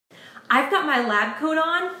I've got my lab coat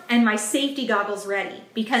on and my safety goggles ready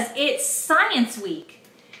because it's Science Week.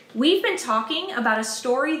 We've been talking about a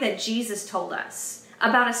story that Jesus told us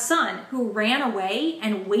about a son who ran away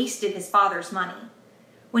and wasted his father's money.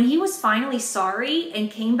 When he was finally sorry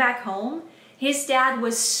and came back home, his dad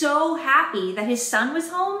was so happy that his son was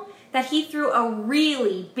home that he threw a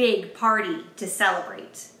really big party to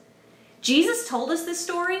celebrate. Jesus told us this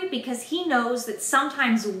story because he knows that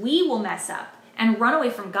sometimes we will mess up and run away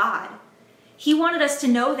from God. He wanted us to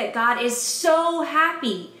know that God is so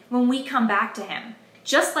happy when we come back to him,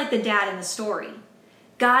 just like the dad in the story.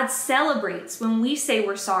 God celebrates when we say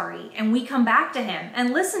we're sorry and we come back to him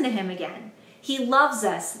and listen to him again. He loves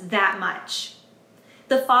us that much.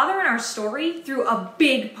 The father in our story threw a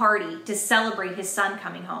big party to celebrate his son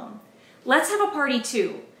coming home. Let's have a party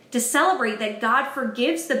too, to celebrate that God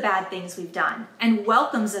forgives the bad things we've done and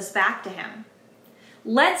welcomes us back to him.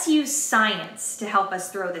 Let's use science to help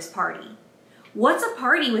us throw this party. What's a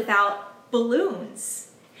party without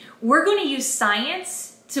balloons? We're going to use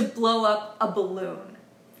science to blow up a balloon.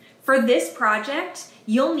 For this project,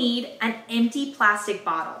 you'll need an empty plastic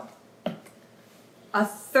bottle,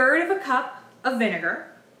 1/3 cup of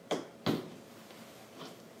vinegar,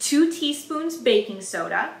 2 teaspoons baking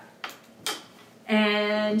soda,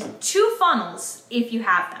 and 2 funnels if you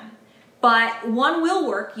have them. But one will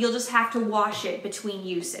work, you'll just have to wash it between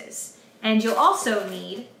uses. And you'll also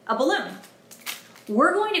need a balloon.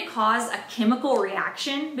 We're going to cause a chemical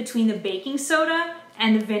reaction between the baking soda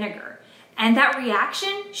and the vinegar. And that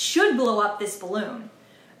reaction should blow up this balloon.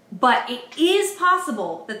 But it is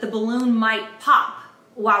possible that the balloon might pop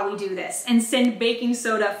while we do this and send baking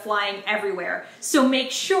soda flying everywhere. So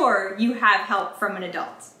make sure you have help from an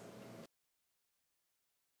adult.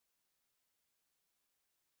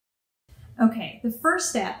 Okay, the first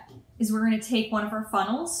step is we're going to take one of our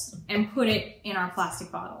funnels and put it in our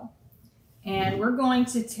plastic bottle. And we're going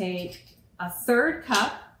to take 1/3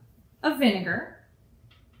 cup of vinegar,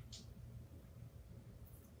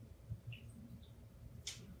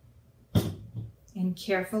 and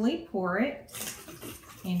carefully pour it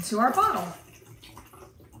into our bottle.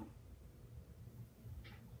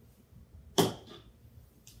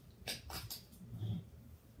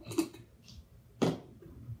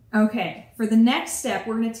 Okay, for the next step,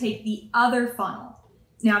 we're going to take the other funnel.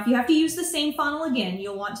 Now, if you have to use the same funnel again,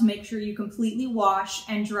 you'll want to make sure you completely wash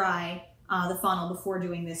and dry the funnel before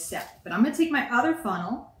doing this step. But I'm going to take my other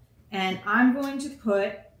funnel and I'm going to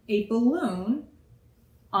put a balloon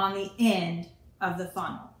on the end of the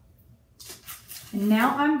funnel. And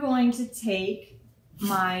now I'm going to take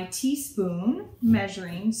my teaspoon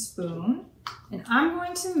measuring spoon and I'm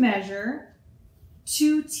going to measure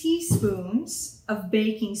 2 teaspoons of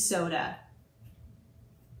baking soda.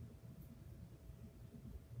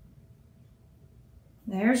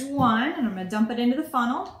 There's 1, and I'm going to dump it into the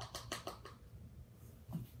funnel.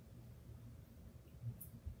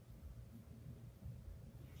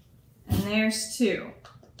 And there's 2.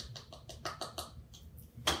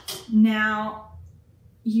 Now,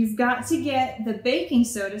 you've got to get the baking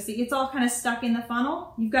soda, see it's all kind of stuck in the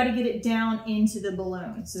funnel. You've got to get it down into the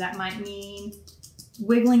balloon. So that might mean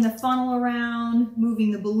wiggling the funnel around,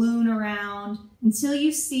 moving the balloon around until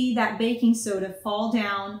you see that baking soda fall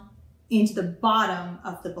down into the bottom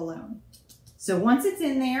of the balloon. So once it's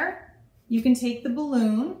in there, you can take the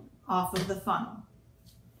balloon off of the funnel.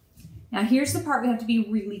 Now here's the part we have to be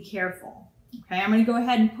really careful. Okay, I'm going to go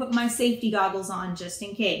ahead and put my safety goggles on just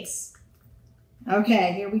in case.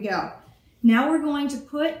 Okay, here we go. Now we're going to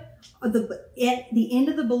put the end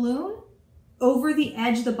of the balloon over the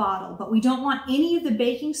edge of the bottle, but we don't want any of the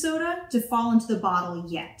baking soda to fall into the bottle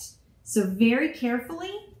yet. So very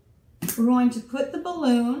carefully, we're going to put the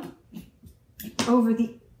balloon over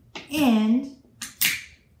the end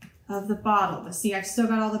of the bottle. But see, I've still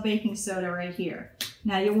got all the baking soda right here.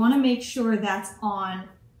 Now you want to make sure that's on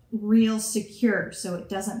real secure so it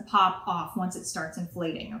doesn't pop off once it starts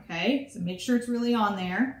inflating, okay? So make sure it's really on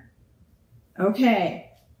there.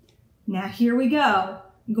 Okay, now here we go.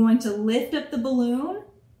 I'm going to lift up the balloon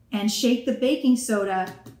and shake the baking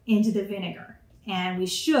soda into the vinegar, and we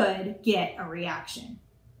should get a reaction.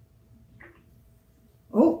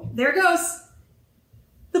 Oh, there it goes.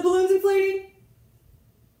 The balloon's inflating.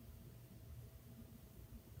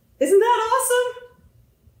 Isn't that awesome?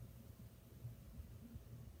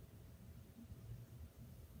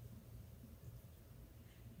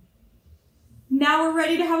 Now we're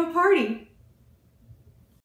ready to have a party.